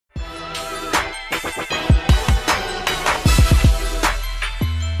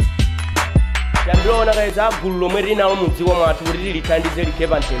Chambrona kaza gullo mwerina omudzi wa mwatu kuti lithandize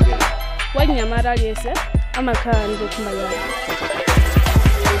likhepa ntendere. Wanyamara yese amakhandu kumayala.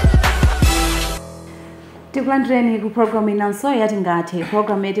 Tikulandireni ku program inanso yati ngati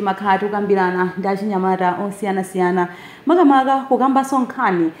program yeti makhatu kukambirana ndi achinyamata osiyanasiyana makamaka kukambanso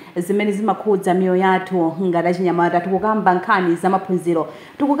nkhani zimene zimakhudza miyoyo yathu ngati achinyamata tikukamba nkhani za maphunziro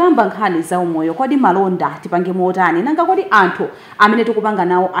tikukamba nkhani za umoyo kodi malonda tipange motani nanga kodi anthu amene tikupanga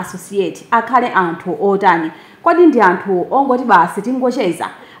nawo associate akhale anthu otani kodi ndi anthu ongoti basi tingocheza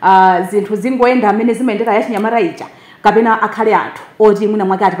zinthu zingoyenda amene zimayendera yachinyamata ija kapena akhale anthu oti mwina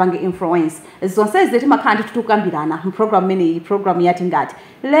mwake atipange influence zonsezi timakhala ndi tikukambirana mu program imeneyi program yati ngati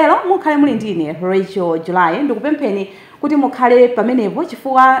lero mukhale muli ndine Rachel July ndikupempheni kuti mukhale pamenepo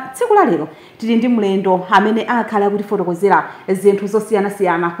chifukwa tsiku la lero tili ndi mlendo amene akhala kutifotokozera zinthu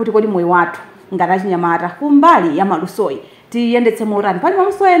zosiyanasiyana kuti kodi moyo wathu ngati achinyamata kumbali ya malusoyi tiyendetse motani pali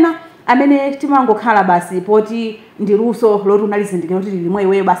maluso ena amene timangokhala basi poti ndi luso loti unalizindikira kuti lili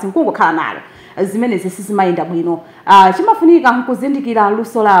mwewe basi nkungokhala nalo zimene zisizimayenda bwino chimafunika kuzindikira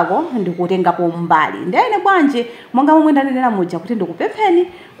luso lako ndikutengapo mbali ndene bwanji monga momwe ndanenera muja kuti ndikupempheni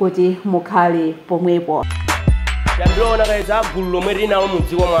kuti mukhale pomwepo. Chambrona kaza gullo mwerina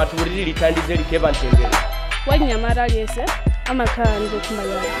omudzi wa mwatu kuti lithandize likhepa ntendere. Wanyamara yese amakhandu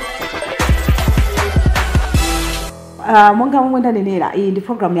kumayala. Monga momwe ndanenera iyi ndi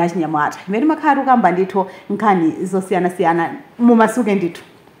program ya chinyamata imene makhala tukamba ndithu nkhani zosiyanasiyana mumasuke ndithu.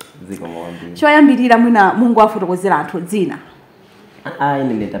 Choyambirira mwina mungu afotokozera anthu dzina.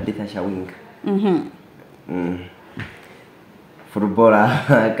 Ine ndi Tabitha Chawinga. Footballer,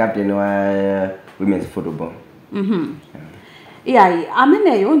 captain wa women's football. Iyayi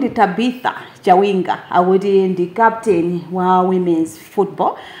ameneyo ndi Tabitha Chawinga akuti ndi captain wa women's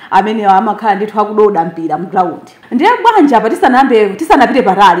football amene amakhala ndithu akudoda mpira mu ground. Ndiye bwanji apa tisanapite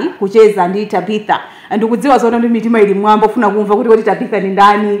patali kucheza ndi Tabitha ndikudziwa zona ndi mitima ili mwamba ufuna kumva kuti kodi Tabitha ndi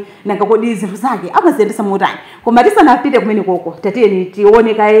ndani nanga kodi zinthu zake amaziyendesa motani koma tisanapite kumene koko tatiyeni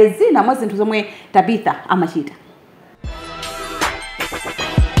tione kaye zina mwa zinthu zomwe Tabitha amachita.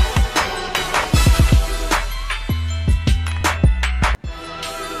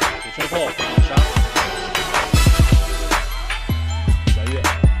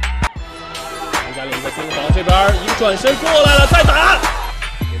这边一个转身过来了，再打，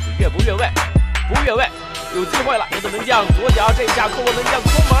也是越不越位，不越位，有机会了。有的门将左脚这一下扣过门将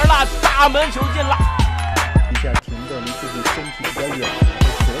空门了，大门球进了。一下停的离自己身体比较远，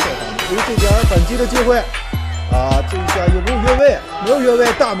左脚大门。这边反击的机会啊！这一下有没有越位？没有越位，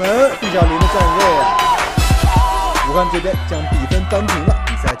大门毕小林的站位啊！武汉这边将比分扳平了，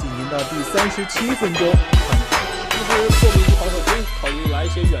比赛进行到第37分钟。其实后面一防守可以考虑来一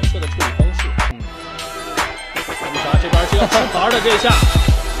些远射的处理方式。为啥这边是要吃牌的这下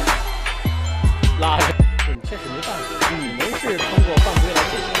拉着？这确实没办法，只能是通过犯规来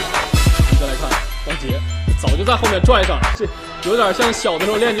解决。我们再来看王杰，早就在后面拽上了，这有点像小的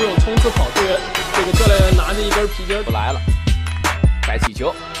时候练这种冲刺跑，队员这个教练拿着一根皮筋都来了，再起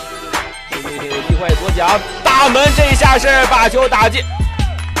球，孙队有机会左脚大门，这一下是把球打进，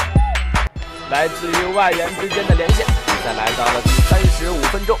来自于外援之间的连线。比赛来到了第35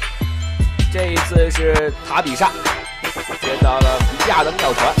分钟。这一次是塔比莎接到了皮亚的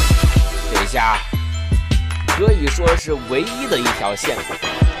妙传，这下可以说是唯一的一条线路。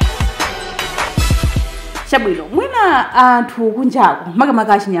Chabwino mwina anthu kunjako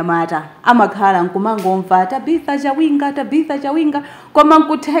makamaka achinyamata amakhala nkumangomva Tabitha Chawinga Tabitha Chawinga koma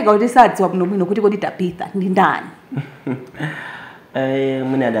nkutheka kuti sadziwa bwinobwino kuti kodi Tabitha ndi ndani.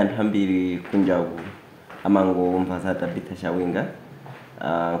 Mwina adi anthu ambiri kunjaku amangomva za Tabitha Chawinga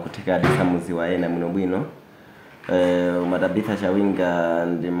kutheka adisamuziwa ena bwinobwino. Tabitha Chawinga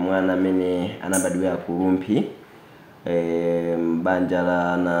ndi mwana amene anabadwira ku Lumpi banja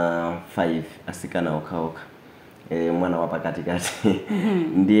la ana 5 asikana okhaokha mwana wa pakatikati.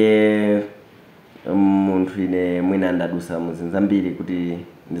 Ndiye munthu ine mwina ndadusa muzinza mbiri kuti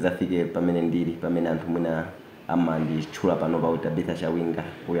ndizafike pamene ndili pamene anthu mwina amanditchula pano pa Tabitha Chawinga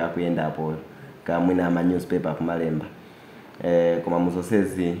uyo akuyendapo ka mwina ama newspaper kumalemba. Koma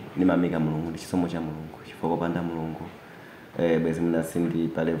muzonsezi nimamika Mulungu ndi chisomo cha Mulungu chifukwa popanda Mulungu bwezi mwina sindi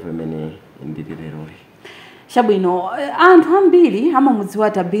pa level imene ndili leroli. Chabwino anthu ambiri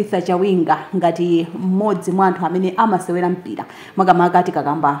amamudziwa Tabitha Chawinga ngati mmodzi mwa anthu amene amasewera mpira makamaka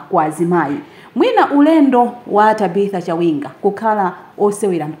tikakamba kwa azimayi. Mwina ulendo wa Tabitha Chawinga kukhala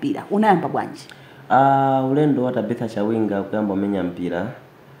osewera mpira unayamba bwanji? Ulendo wa Tabitha Chawinga kuyamba umenya mpira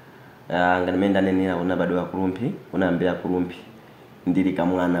ngati mmene ndanenera unabadwa ku Lumpi, unayambira ku Lumpi ndili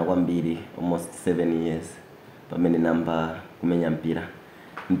kamwana kwambiri almost 7 years pamene namba kumenya mpira.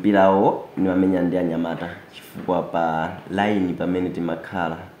 mpirawo nimamenya ndi anyamata chifukwa pa line pamene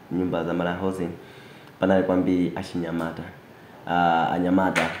timakhala nyumba za mala housing panali kwambiri achinyamata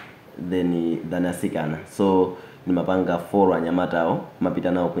anyamata than asikana, so nimapanga follow anyamatawo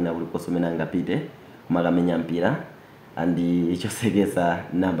mapita nawo kwina kulikonse mene angapite kumakamenya mpira andi chosekesa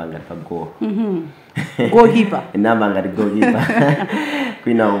namba ngati pa goal goalkeeper namba ngati goalkeeper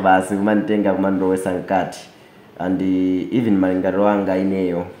kwina basi kumanitenga kumandowesa nkati and even malingaliro anga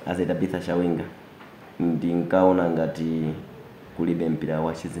ineyo as a Tabitha Chawinga ndinkaona ngati kulibe mpira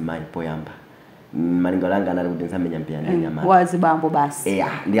wa chizimayi poyamba malingaliro anga anali kuti nsamenya mpira ndi anyamata wazibambo basi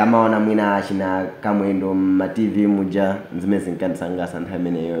ndi amaona mwina achina kamwendo ma TV muja zimene zinkandisangasa nthawi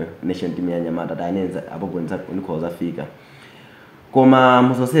imeneyo nation team ya anyamata tayeneza apopo ndikhoza fika koma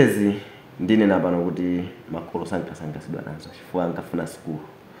musosezi ndinena pano kuti makolo sankasangasidwa nazo chifukwa ankafuna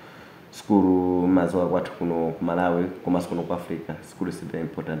school mazoa kwathu kuno ku Malawi koma kuno ku Africa school is very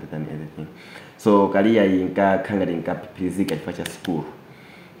important than anything, so kaliya inkakhala inkapipizika chifukwa cha school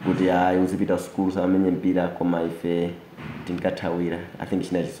kuti uzipita school samamenye mpira koma ife tinkathawira. I think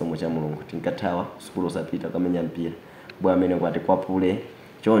china chisomo cha Mulungu tinkathawa school usapita kamenya mpira bwa amene kwati kwapule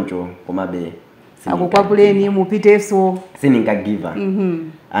choncho komabe akukwapuleni mupiteso sininkagiva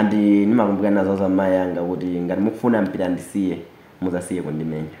and nimakumbuka nazo za mai yanga kuti ngati mukufuna mpira ndisiye muzasiye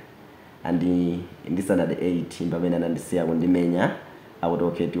kundimenya and ndisana the 8 pamene anandisiya kundimenya akuti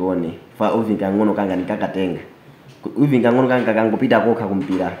okay tione fa uvinga ngono kanga nikakatenga uvinga ngono kanga kangopita kokha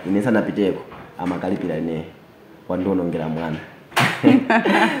kumpira ine sanapiteko amakalipira ine wandonongera mwana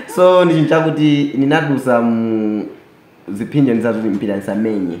so ndichinchakuti ninadusa ziphinjo ndizazuti mpira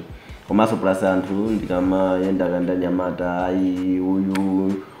nsamenye komaso plus anthu ndikamayenda kanda nyamata ayi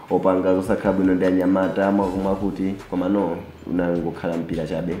uyu opanga zosakhala bwino ndi anyamata mwakuti koma no unangokhala mpira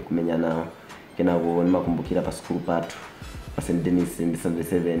chabe kumenya nawo kenako nimakumbukira pa school pathu pa St. Denis ndi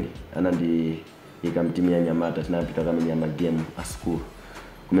 77 anandi ikamtimu ya nyamata tinapita kamenya ma game a school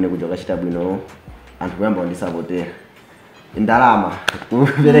kumene kuja kachita bwino anthu kuyamba ndisapotera ndalama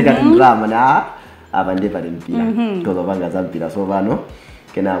kupereka ndalama na apa ndi pali mpira kozo panga za mpira so pano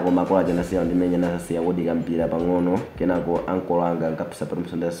kenako makola jana siya ndimenya na siya wodika mpira pang'ono kenako uncle anga nkapisa pa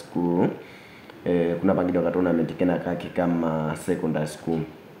Sunday school kuna pangidwa ka tournament kenaka kama secondary school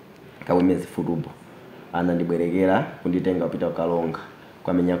ka women's football anandibwerekera kunditenga kupita Kalonga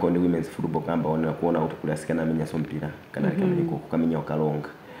kwamenyako ndi women's football kamba kuona kuti kulasikana menya so mpira kana kamenyako kukamenya Kalonga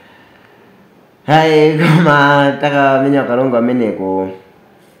hai koma taka menya Kalonga ameneko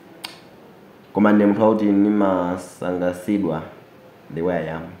koma ndi muthu auti nimasangasidwa the way I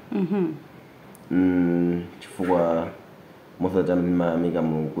am chifukwa most of the time nimamika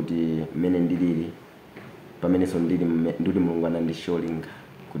Mulungu kuti mene ndilili pamene so ndili Mulungu anandisholinga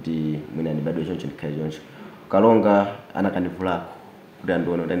kuti mwina ndibadwe choncho ndikhale choncho Kalonga anakandivulako kuti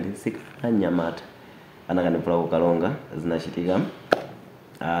andione kuti ndisika anyamata anakandivulako Kalonga zinachitika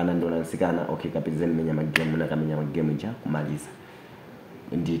anandiona nsikana okay kapizeni menya magame nakamenya magame ja kumaliza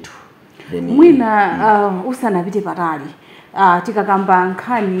ndithu mwina usanapite patali tikakamba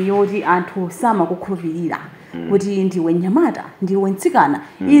nkhani yoti anthu samakukhulupirira kuti ndiwe nyamata ndiwe nsikana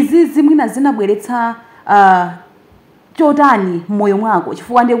izi zimwina zinabweretsa chotani moyo mwako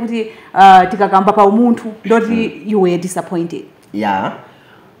chifukwa ndiye kuti tikakamba pa umunthu ndoti you were disappointed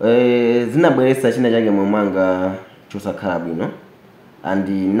zinabweretsa china chake moyo mwanga chosakhala bwino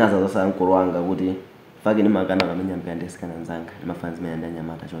andi naza zosa nkolo wanga kuti fake nimakana kamenya mpira ndesikana nzanga nimafana zimene ndi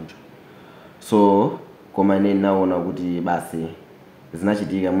anyamata choncho so koma ine naona kuti basi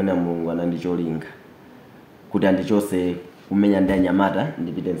zinachitika mwina Mulungu anandicholinga kuti andichose kumenya ndi anyamata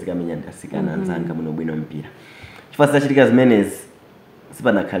ndipite nzikamenya ndi asikana nzanga muno bwino mpira chifukwa zinachitika zimenezi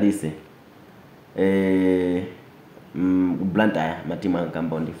sipanakhalise Blantyre matimu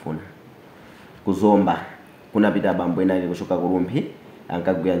ankamba ndifuna kuzomba kunapita bambo enake kuchoka Kulumpi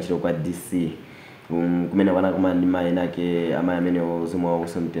ankagwira ntchito kwa DC kumene kwana kuma ndi mayi nake amayi amene uzimwa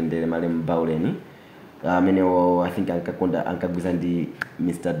usomtendere Malemu Bauleni amene I think ankagwiza ndi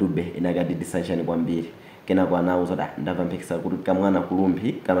Mr. Dube enake ndi sunshine kwambiri kenako anauza kuti ndamva mpikisa kuti kamwana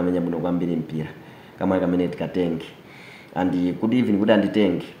Kulumpi kamamenya bwino kwambiri mpira kamwe kamene tikatenge and kuti even kuti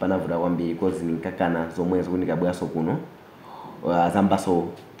anditenge panavuta kwambiri because ninkakana zomwezo kuti ndikabwaso kuno azambaso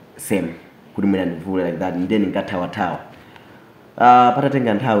same kuti mwina ndivule like that then nkathawa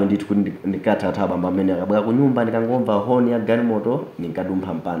patatenga nthawi ndithu kuti ndikathawa bamba amene akabwera ku nyumba ndikangomva honi ya galimoto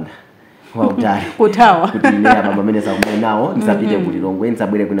ninkadumpha mpanda wautali kuthawa kuti ine bamba amene sakumene nawo ndisapite kuti Longwe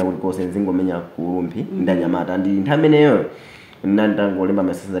ndisabwere kwina kuti kose nzingomenya Kulumpi ndanyamata ndi nthawi imeneyo ndinangolemba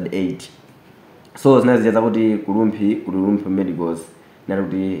masesa 8 so zinazijaza kuti Kulumpi medicals nati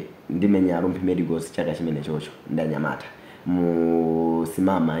kuti ndimenya Lumpi medicals chaka chimene chocho ndanyamata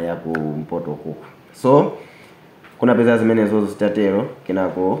musimama ya ku Mpoto kuku. So kuna peza zimene zozo zitatero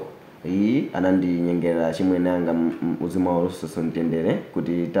kenako iyi anandinyengera chimwene anga uzima walusoso ntendere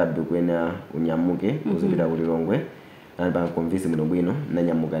kuti Tabu kwena unyamuke uzipita ku Lilongwe nani pa convince muno bwino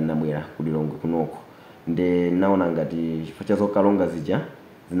nanyamuka namwera ku Lilongwe kunoko nde naona ngati chifukwa cha zokalonga zija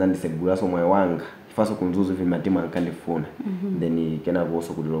zinandisegulaso moyo wanga chifaso kunzuzu vi matimu ankandifuna then kenako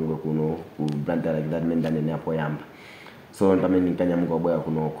also ku Lilongwe kuno ku brand like that mendane ne apo yamba so ndamene nkanyamuka boya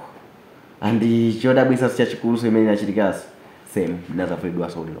kunoko andi chodabwisa cha chikulu so imene nachitikaso same nazafridwa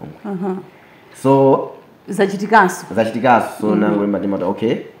so Lilongwe so zachitikaso so nango matimu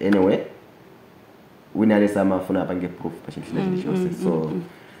okay anyway winale sama afuna apange proof pa chinthu chilichonse so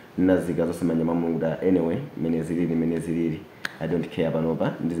nazika zose manyama Mulungu da anyway menezilili I don't care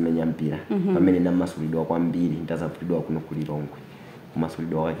panopa ndizimenya mpira pamene ndamasulidwa kwambiri ndazafridwa kuno ku Lilongwe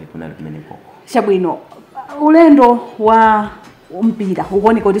kumasulidwa wake kunali kumene koko chabwino ulendo wa mpira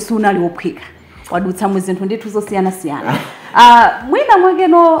ukuoneka kuti sunali wophwika wadutsa muzinthu ndithu zosiyana siyana mwina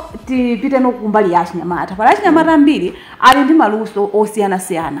mwakeno tipite no kumbali ya Chinyamata pala Chinyamata ambiri ali ndi maluso osiyana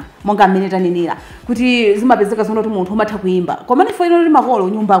siyana monga mmene tanenera kuti zimapezeka zono kuti munthu umatha kuimba koma ndifo ino kuti makolo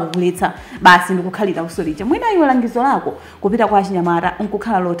nyumba akukuletsa basi ndikukhalira kusolija mwina iwe langizo lako kupita kwa Chinyamata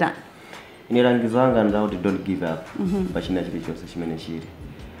nkukhala lotani ine langizo langa ndauti don't give up pachina chilichonse chimene chili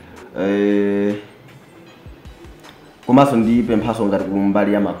komanso ndipe mphaso ngati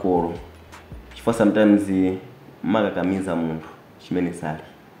kumbali ya makolo chifukwa sometimes makakamiza munthu chimene sali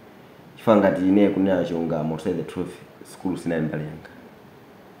chifukwa ngati ine kunena chilungamo to say the truth school sinali mbali yanga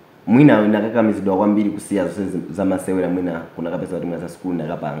mwina nakakamizidwa kwambiri kusiya zonse zamasewera mwina kunakapeza kuti mwaza school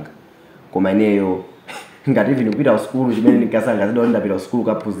nakapanga koma ineyo ngati even kupita ku school chimene ndikasangazidwa kuti ndapita ku school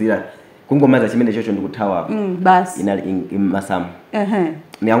kaphunzira kungomaza chimene chocho ndikuthawa basi inali masamu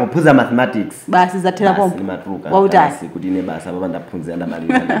ndiyangophuza mathematics basi zathera pompo basi kuti ine basi apa ndaphunzira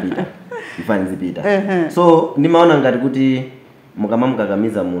ndamaliza ndapita ifani zipita so ndimaona ngati kuti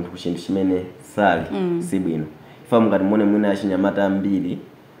mukamamukakamiza munthu kuchinthu chimene sali sibwino ifa mungati muone mwina achinyamata ambiri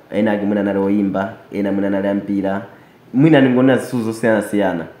ena ake mwina anali oyimba ena mwina anali ampira mwina ndingona zisuzo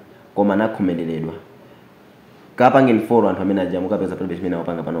siyana koma nakhomereredwa kapange nfolo anthu amene aja mukapeza palibe chimene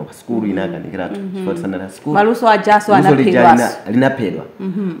wapanga panopa school inakanikiratu chifukwa sanata school maluso ajaso anaphedwa linaphedwa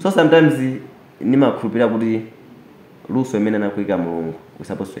so sometimes nimakhulupirira kuti luso imene anakuika Mulungu we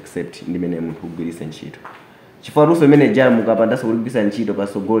supposed to accept ndimene munthu ugwiritse ntchito chifukwa luso imene jana mukapandaso kuligwiritsa ntchito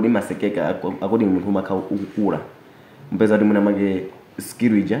pasogolo limasekeka according munthu umakha ukukula mpeza kuti mwina make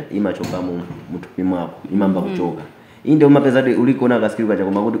skill ija imachoka muthupi mwako imamba kuchoka inde umapeza kuti ulikona ka skill kacha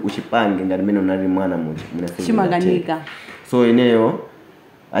koma kuti uchipange ngati mene unali mwana muti chimaganika so ineyo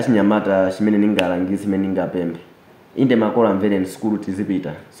achinyamata chimene ningalangize chimene ningapembe inde makolo amvere school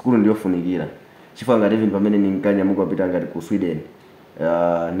tizipita school ndiyofunikira chifukwa ngati even pamene ninkanyamuka kupita ngati ku Sweden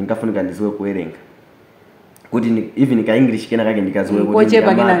ningafunika ndiziwe kuwerenga kuti even ka English kena kake ndikaziwe kuti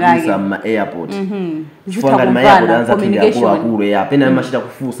ma airport chifukwa ngati ma airport anza kuingia akulu ya pena machita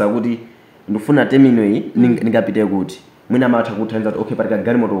kufusa kuti ndifuna terminal iyi ningapite kuti mwina matha kuthandiza okay patika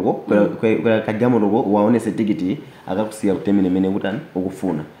galimoto uko kwa galimoto uko waonese ticket akakusiya ku terminal imene kutani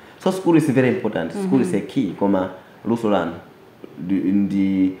ukufuna so school is very important school is a key koma luso lanu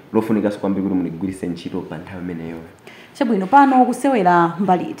ndi lofunika kwambiri kuti munigwiritse ntchito pa nthawi imeneyo chabwino pano kusewera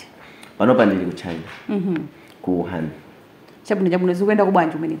mbaliti pano pandili ku China ku Wuhan chabwino zikuenda ku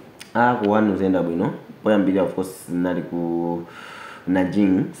bwanji umene ku Wuhan uzenda bwino poyambira of course nali ku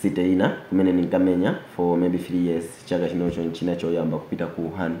Nanjing city ina kumene ninkamenya for maybe 3 years chaka chinocho China choyamba kupita ku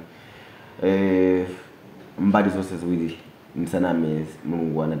Wuhan mbali zonse ziwiri nsaname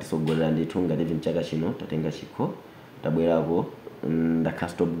Mulungu anatisogolera ndithu ngati even chaka chino tatenga chikho tabwerako ndakha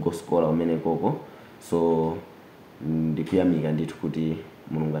stop go scholar umene koko so ndikuyamika ndithu kuti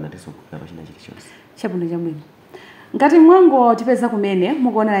Mulungu anatisogolera pa china chilichonse chabwino ngati mwango tipeza kumene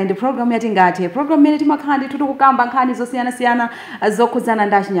mukuona ndi program yati ngati program imene timakhala ndi tikukamba nkhani zosiyana zokhudzana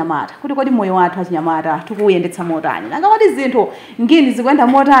ndi achinyamata kuti kodi moyo wathu achinyamata tikuyendetsa motani nanga kodi zinthu ngini zikuyenda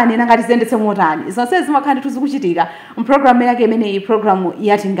motani nanga tiziyendetse motani zonse zimakhala ndi tizikuchitika mprogram yake imene program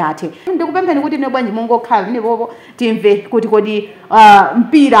yati ngati ndikupempheni kuti ine bwanji mungokhala pene popo timve kuti kodi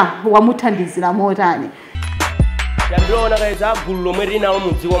mpira wamuthandizira motani yambiona kaeza gulu lomwe linalo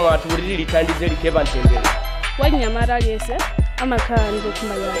mudziko mwathu kuti lilithandize likhepa mtendere Wanyamata aliyense amakhala ndi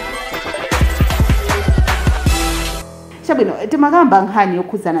kumbali chabwino timakamba nkhani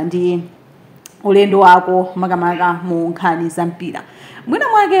yokhudzana ndi ulendo wako makamaka mu nkhani za mpira mwina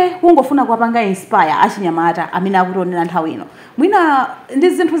mwake kungofuna kuwapanga inspire achinyamata amene akutionera nthawi ino mwina ndi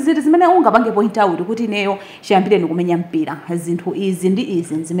zinthu ziti zimene ungapange point out kuti ineyo chiyambireni kumenya mpira zinthu izi ndi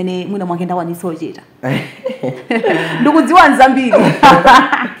izi zimene mwina mwake ndakwanitsa kuchita ndikudziwa nzambiri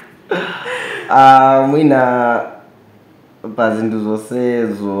mwina pa zinthu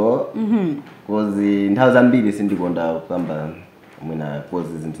zonsezo kozi nthawi zambiri sindikonda kukamba mwina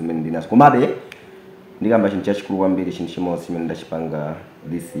kozi zinthu zimene ndinazo komabe ndikamba chinthu chachikulu kwambiri chinthu chimodzi chimene ndachipanga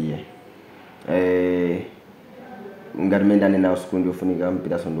this year ngati mmene ndanena usiku ndiofunika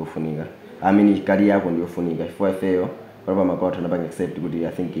mpiraso ndiofunika kali yako ndiofunika chifukwa ifeyo panopa makolo anapanga accept kuti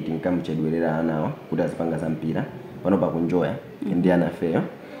I think it nkamchedwerera anawa kuti azipanga za mpira panopa kunjoya ndi ana afeyo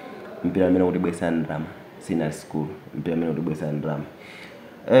mpira amene kutibwesa ndrama senior school mpira amene kutibwesa ndrama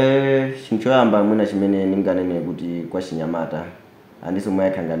chinthu choyamba mwina chimene ninganene kuti kwa chinyamata andiso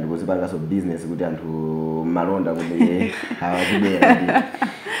mwayakhanga ndikuzipangaso business kuti anthu malonda kuti hawakubera ndi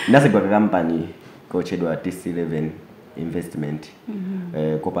ndasegwa kampani kochedwa TC11 investment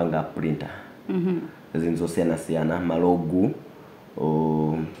kopanga printer zinthu zosiyana malogo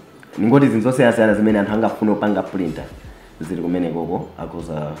ningoti zinthu zosiyana zimene anthu angafuna upanga printer zili kumene koko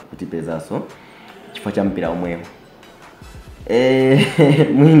akhoza kutipezaso chifukwa cha mpira omwewo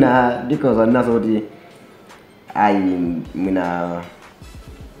mwina ndikoza nazo kuti mwina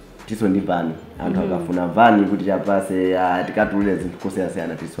tiso ndi vani anthu akafuna vani kuti chapase tikatulule zinthu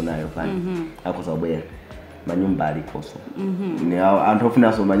kosiyana tiso nayo vani akhoza kubwera manyumba alikoso anthu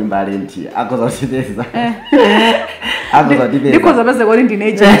ofunaso manyumba alenti akhoza kutipeza akhoza kutipeza ndikoza pese kuti ndine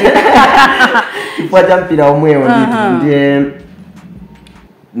agent chifukwa cha mpira omwewo ndiye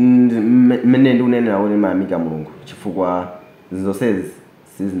mmene ndikunenera kuti mayamika Mulungu chifukwa zonsezi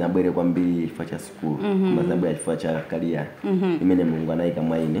sizinabwere kwambiri chifukwa cha school koma zinabwera chifukwa cha career imene Mulungu anayika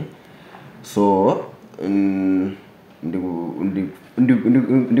mwa ine so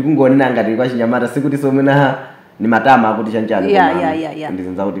ndikungonena ngati kwa chinyamata sikuti somena ni matama akuti chanjani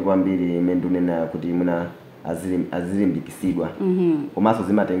ndizinza kuti kwambiri imene ndinena kuti mwina azilimbikitsidwa komanso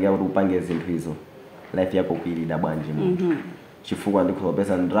zimatengera kuti upange zinthu izo life yako kuyilida bwanji chifukwa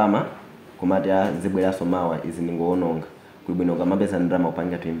ndikuzopesa ndrama komati zibweraso mawa izi ndingoononga kubwino kamapesa ndrama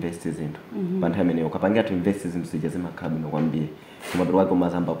upangira to invest zinthu panthawi imeneyo ukapangira to invest zinthu zija zimakhala bwino kwambiri kumapeto kwake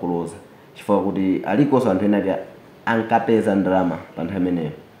umazamba kuloza chifukwa kuti alikoso anthu ena ankapeza ndrama panthawi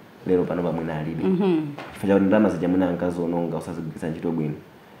imeneyo lero pano pamwina alibe chifukwa chakuti ndrama zija mwina ankaziononga usazigwiritsa ntchito bwino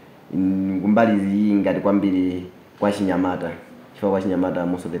kumbali iyi ngati kwambiri kwa chinyamata chifukwa kwa chinyamata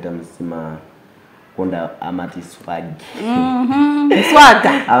most of the time konda amati swag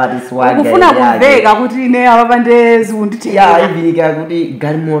swaga amati swag ukufuna kumveka kuti ine apapande zunditi ibika kuti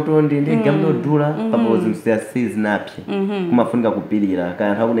galimoto ndende gamnodula papo zimsiya sizinapye kumafunika kupilira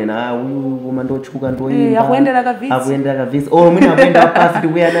kana anthu akunena uyu koma ndochuka ndoyimba akuendera kavisi mwina akuenda pasi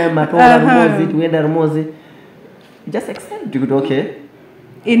tikuya naye matola rumozi tikuenda rumozi just accept kuti okay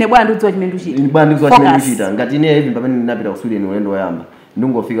ine bwana ndidziwa chimene ndichita ine bwana ndidziwa chimene ndichita ngati ine hivi pamene ndinapita ku Sweden ulendo woyamba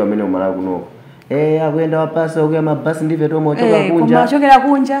ndingofika pamene umala kunoko akuenda wapasi okuya mabasi ndive tomo choka kunja koma chokera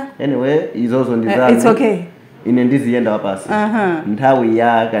kunja anyway izozo ndizana it's okay ine ndiziyenda wapasi nthawi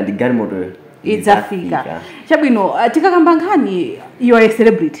yaka ndi galimoto idzafika chabwino tikakamba nkhani you are a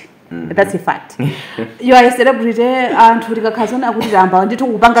celebrity that's a fact you are a celebrity anthu tikakhazana kuti tamba ndithu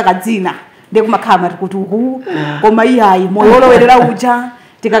kupanga kadzina ndiye kumakhala kuti uku koma iyayi moyo olowerera uja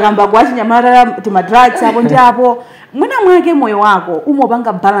tikakamba kwa chinyamata timadrugs apo ndi apo mwina mwake moyo wako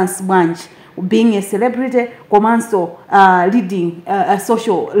umopanga balance bwanji being a celebrity komanso leading a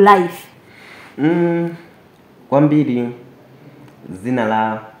social life kwambiri zina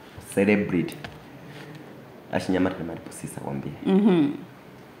la celebrity achinyamata maliposisa kwambiri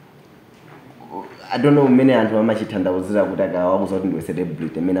I don't know mmene anthu amachithandauzira kuti akawakuza kuti ndiwe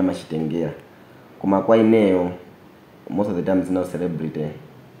celebrity mmene amachitengera koma kwa ineyo most of the time zina celebrity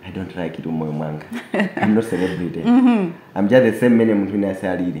I don't like it umoyo mwanga I'm not celebrity I'm just the same mene munthu ine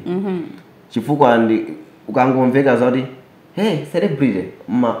alili chifukwa ndi ukangomveka zoti hey celebrity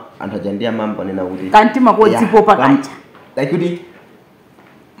anthu ajandia mambo nena kuti kantima kodzipo pakacha like kuti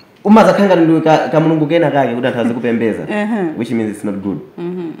umazakhanga ndi kamulungu kena kake kuti anthu azikupembeza which means it's not good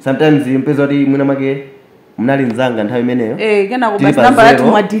sometimes impeza kuti mwina make mnali nzanga nthawi imeneyo kena kubasa namba yathu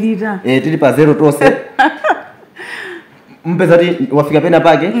mwadilita tili pa zero tose mpeza kuti wafika pena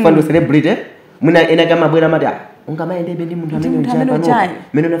pake fando celebrity mwina ena kama bwera mati ungamaendebe ndi munthu amene unjapa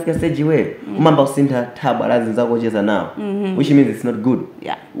mene unafika stage wewe umamba usintha thaba lazi zako cheza nawo which means it's not good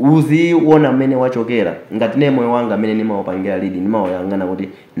uziona mmene wachokera ngati ne moyo wanga mmene nimaopangira lead nimaoyangana kuti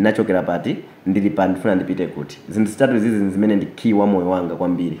ninachokera pati ndili pa ndifuna ndipite kuti zinthu zitatu izizi zimene ndi key wa moyo wanga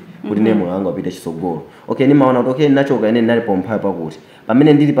kwambiri kuti ne moyo wanga upite chisogolo okay nimaona kuti okay nachoka ine ndali pomphayo pakuti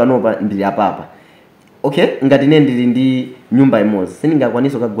pamene ndili panopa ndili apapa okay ngati ine ndili ndi nyumba imodzi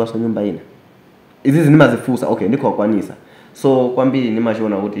sindingakwanisa kugulaso nyumba ina izizi ndimazifunsa okay ndikukwanisa so kwambiri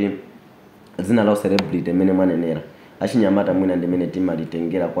nimachiona kuti zina la celebrity mene mwanenera achinyamata mwina ndimene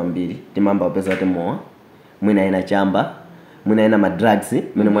timalitengera kwambiri timamba upeza kuti mowa mwina ena chamba mwina ena madrugs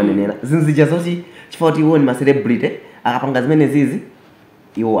mene mwanenera zinzija zoti chifukwa kuti iwo ni ma celebrity akapanga zimene zizi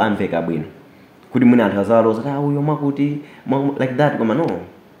iwo amveka bwino kuti mwina anthu azawaloza uyo mwakuti like that koma no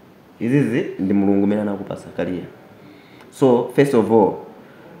izizi ndi mulungu mene anakupasa career so first of all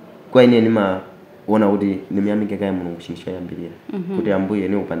kwa ine nimaona kuti nimyamike kaye mulungu chinthu choyambirira kuti ambuye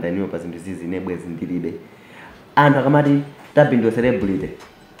ni upanda niwo pa zinthu zizi nebwezi ndilibe anthu akamati Tabi ndi celebrity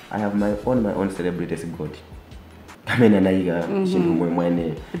I have my own celebrities God amene anayika chinthu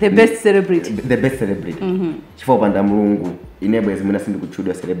mwene the best celebrity chifukwa panda mulungu inebwezi mwina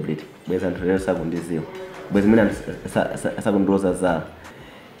sindikutchudwa celebrity bwezi anthu lero sakundiziwa bwezi mwina sakundiloza za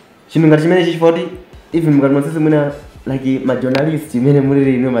chinthu ngati chimene chifukwa kuti even mukati mwasisi mwina like ma journalist imene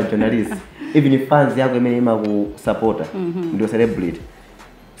mulili ino ma journalist even fans yako imene imakusupporta ndio celebrity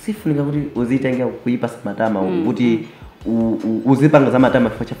sifunika kuti uzitenga kuipa matama kuti uzipanga za matama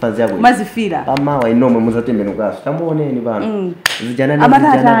chifukwa cha fans yako mazifira pamawa inomwe muzatembenukaso tamuoneni pano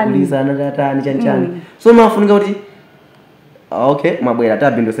zijana kulisa anatatani chanchani so mafunika kuti okay mwabwera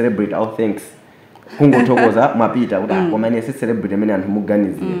Tabi ndio celebrity thanks kungothokoza mwapita kuti koma ine si celebrity amene anthu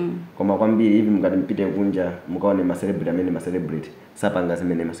muganizira koma kwambiri hivi mukati mpite kunja mukaone ma celebrity amene ma celebrity sapanga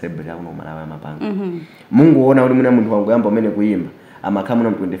zimene ma celebrity akuno malawa amapanga Mungu ona kuti mwina munthu wangoyamba amene kuimba amakhamu na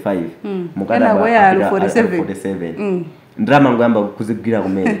 25 mukada wa 47 ndrama ngoyamba kuzigwira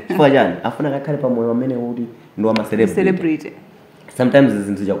kumene chifukwa chani afuna kakhale pa moyo amene kuti ndi wa ma celebrity sometimes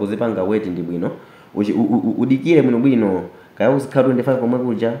zinthu zakuzipanga weti ndi bwino udikire bwino kaya uzikhala 25 pomwe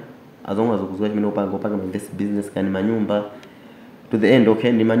kuja azonga zokuziwa chimene upanga invest business kani manyumba to the end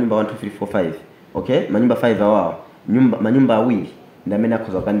okay ni manyumba 1 2 3 4 5 okay manyumba 5 awa manyumba awiri ndamene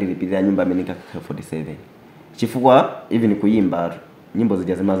akhoza kandilipirira nyumba amene kakhala 47 chifukwa even kuimba nyimbo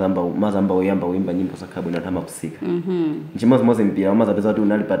zija mazamba uyamba uimba nyimbo zakhabwe na tama kusika nchimozi mpira umazapeza kuti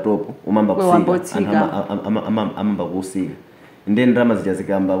unali pa top umamba kusika amamba kusika then drama zija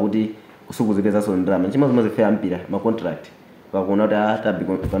zikamba kuti usukuzipeza so drama nchimozi fair mpira ma contract kwakuona kuti Tabi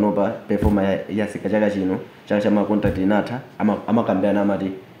panopa performer yasika chaka chino chaka cha ma contract inatha amakambirana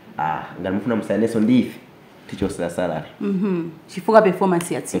amati ngati mufuna musaneso ndife tichosera salary chifukwa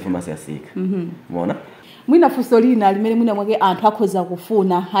performance yasika umeona mwina funso lina limene mwina mwake anthu akhoza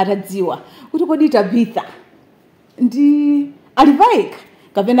kufuna atadziwa kuti kodi Tabitha ndi alivaika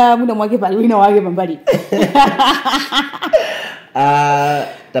kapena mwina mwake pali wina wake pambali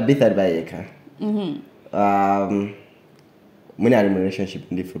Tabitha alivaika mwina ali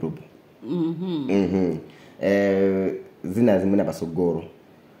relationship ndi furubu zina zimwina pasogoro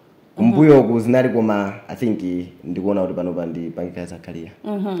kumbuyo kuzinali koma I think ndikuona kuti panopa ndi pangikaza career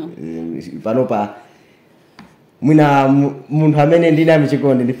panopa mwina munthu amene ndina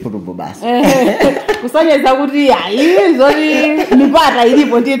michikondi ndi furubu basi kusonyeza kuti zoti mipata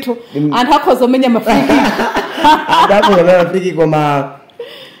ilipo ndithu anthu akhoza omenya mafiki koma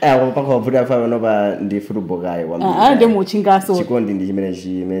pako wavuta panopa ndi furubu kaye ndi muchingaso chikondi ndi chimene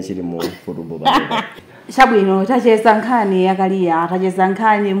chili mu furubu chabwino tacheza nkhani yakaliya tacheza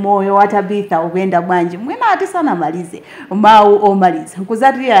nkhani moyo wa Tabitha ukuyenda bwanji mwina atisanamalize mawu omaliza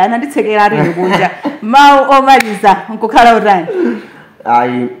nkuzati ananditsekera ati kunja mawu omaliza nkukhala utani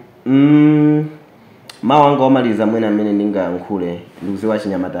mawu anga omaliza mwina amene ndingayankhule ndikuziwa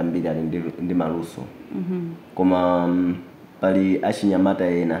achinyamata ambiri ali ndi maluso koma pali achinyamata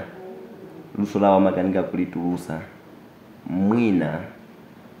ena luso lawo amakanika kulitulusa mwina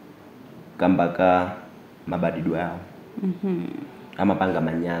kambaka mabadidwe awo amapanga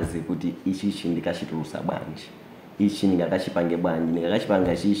manyazi kuti ichi ndikachitulusa bwanji ichi ndingakachipange bwanji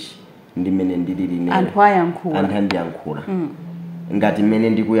ndingakachipanga chichi ndimene ndilili ne anthu andiyankhula ngati mmene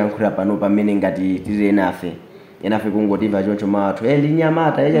ndikuyankhula pano pamene ngati tili enafe kungotimva choncho mathu ndi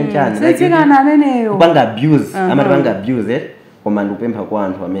nyamata echanchani sitsikana ameneyo kupanga abuse amatipanga abuse koma ndikupempha kwa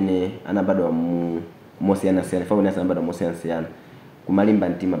anthu amene anabadwa mosiyanasiyana funa anabadwa mosiyanasiyana kumalimba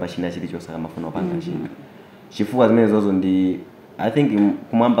mtima pachina chilichonse amafuna kupanga chinthu chifukwa zimene zozo ndi I think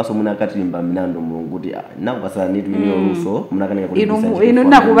kumwamba so munakatimba minando mulungu kuti nakupasana nitu ino luso munakanika kulibisa ino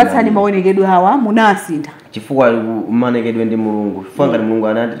nakupatsani maonekedwe hawa munasintha chifukwa maonekedwe ndi mulungu chifukwa ngati mulungu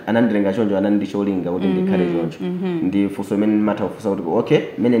anandilenga choncho anandicholinga kuti ndikhale choncho ndi funso imene ndimatha kufunsa kuti okay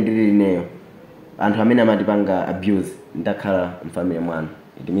mene ndili neyo anthu amene amatipanga abuse ndakhala mfamily mwana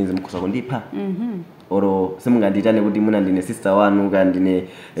it means mukhoza kundipha oro simunganditane kuti muna ndine sister wanu ka ndine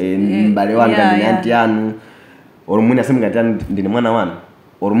mbale wanu ka ndine auntie yanu oro muna simunganditane ndine mwana wanu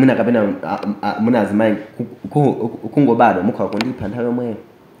oro muna kapena muna azimayi kungobadwa mukhoza kundipha nthawi yomweyo.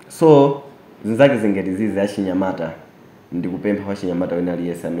 So zinzake zingati zizi achinyamata ndikupempha kwa chinyamata wina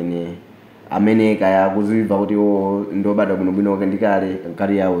aliyese amene kaya kuziva kuti ndobadwa bwinobwino ndikale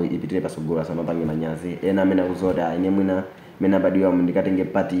nkali yawo ipitire pasogolo asamapange manyazi ena amene akuzota ine mwina mena badiwa ndikatenge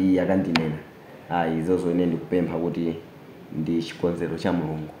pati iyi akandinena izozo ine ndikupempha kuti ndi chikonzero cha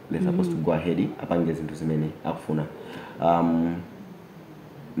Mulungu let's supposed to go ahead apange zinthu zimene akufuna.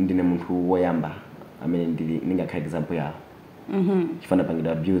 Ndine munthu woyamba amene ndingakhala example yawo chifana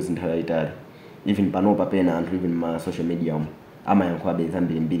pangidwa abuse nthawi yayitali even panopa pena anthu even ma social media amayankho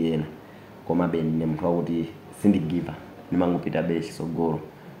zambiri ena koma ndine munthu wakuti sindigiva nimangopita chisogolo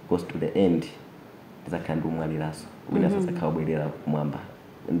because to the end ndizakhala ndiumwaliraso wina sasakhala bwerera kumwamba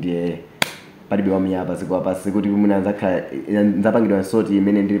ndiye palibe wamiyapa zikwapasi kuti muna nzapangidwa nsoti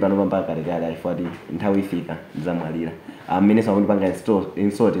imene ndili panopa mpaka kalekale aifati nthawi ifika ndizamwalira amene sakundipanga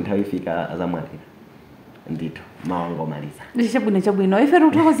insoti nthawi ifika azamwalira ndito mawango maliza chabwino ife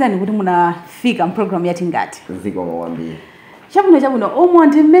tikuthokozani kuti munafika mprogram yati ngati zikomo kwambiri. Chabwino omwe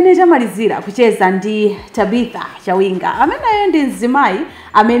ndi mmene chamalizira kucheza ndi Tabitha Chawinga ameneyo ndi mzimayi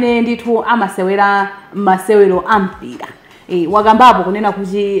amene ndithu amasewera masewero ampira wakambapo kunena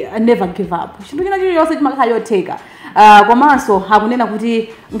kuti never give up chinthu china chiliyonse chimakhala yotheka komanso akunena kuti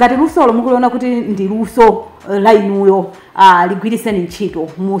ngati lusolo mukuliona kuti ndi luso la inuyo ligwiriseni ntchito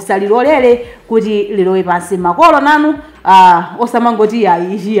musalilolere kuti lilowe pansi makolo nanu osamangoti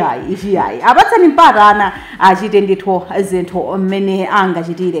ichiyayi apatseni mpata ana achite ndithu zinthu mmene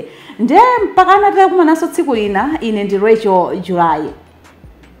angachitire nde mpaka anatera kumananso tsiku lina ine ndi Rachel July.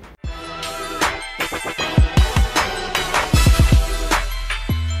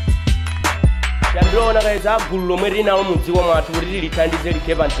 Yandona kaisa gulu lomwe linalo mudziko mwathu kuti lithandize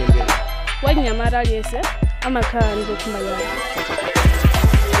likhe pa mtendere wachinyamata aliyense amakhala ndi kumbali yake.